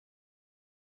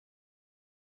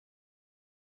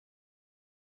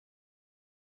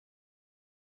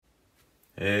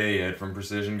Hey, Ed from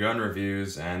Precision Gun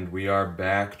Reviews, and we are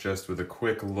back just with a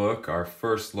quick look, our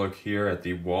first look here at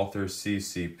the Walther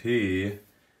CCP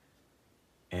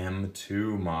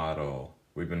M2 model.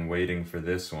 We've been waiting for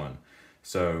this one.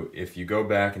 So if you go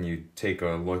back and you take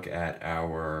a look at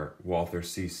our Walther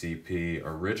CCP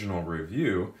original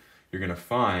review, you're going to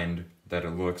find that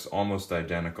it looks almost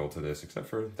identical to this, except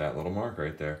for that little mark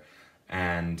right there.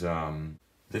 And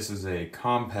this is a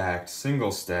compact,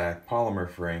 single-stack,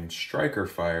 polymer-framed,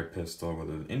 striker-fired pistol with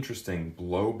an interesting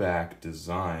blowback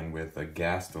design with a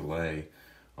gas delay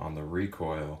on the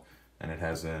recoil, and it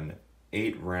has an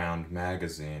 8-round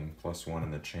magazine plus one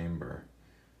in the chamber.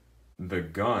 The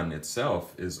gun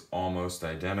itself is almost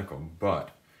identical,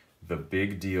 but the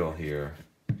big deal here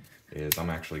is, I'm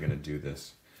actually going to do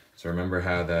this. So remember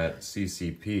how that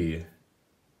CCP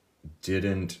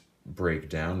didn't break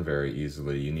down very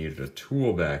easily. You needed a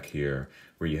tool back here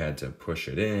where you had to push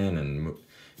it in, and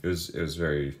it was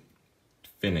very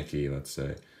finicky, let's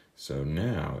say. So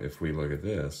now if we look at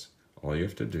this, all you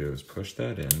have to do is push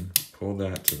that in, pull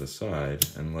that to the side,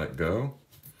 and let go,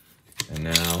 and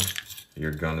now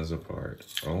your gun is apart.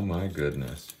 Oh my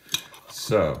goodness.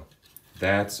 So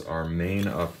that's our main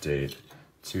update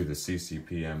to the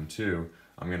CCP M2.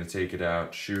 I'm going to take it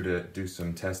out, shoot it, do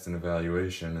some test and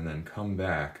evaluation, and then come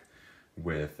back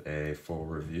with a full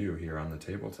review here on the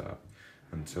tabletop.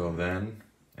 Until then,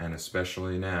 and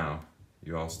especially now,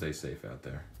 you all stay safe out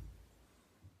there.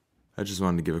 I just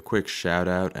wanted to give a quick shout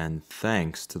out and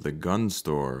thanks to the gun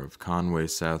store of Conway,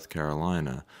 South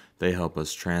Carolina. They help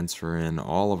us transfer in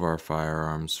all of our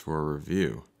firearms for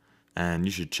review. And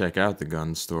you should check out the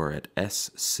gun store at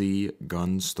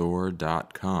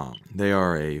scgunstore.com. They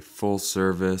are a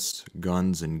full-service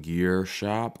guns and gear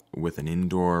shop with an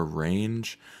indoor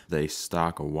range. They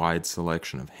stock a wide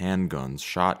selection of handguns,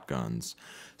 shotguns,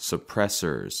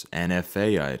 suppressors,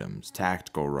 NFA items,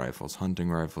 tactical rifles,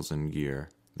 hunting rifles, and gear.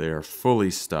 They are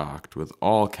fully stocked with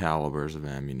all calibers of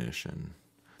ammunition.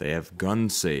 They have gun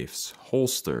safes,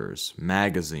 holsters,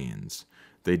 magazines.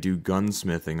 They do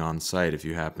gunsmithing on site if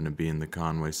you happen to be in the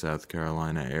Conway, South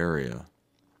Carolina area.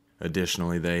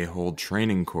 Additionally, they hold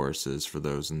training courses for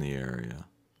those in the area.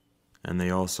 And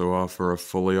they also offer a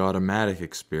fully automatic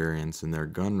experience in their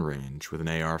gun range with an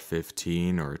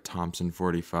AR-15 or a Thompson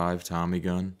 45 Tommy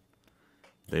gun.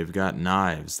 They've got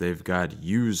knives, they've got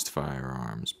used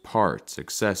firearms, parts,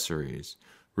 accessories,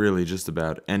 really just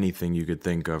about anything you could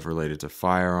think of related to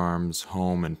firearms,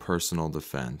 home, and personal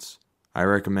defense. I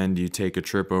recommend you take a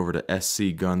trip over to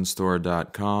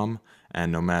scgunstore.com, and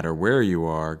no matter where you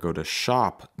are, go to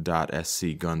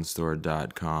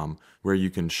shop.scgunstore.com, where you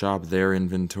can shop their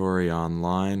inventory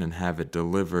online and have it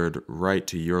delivered right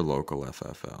to your local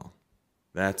FFL.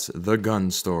 That's the gun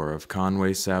store of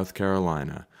Conway, South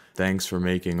Carolina. Thanks for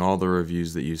making all the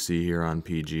reviews that you see here on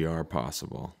PGR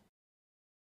possible.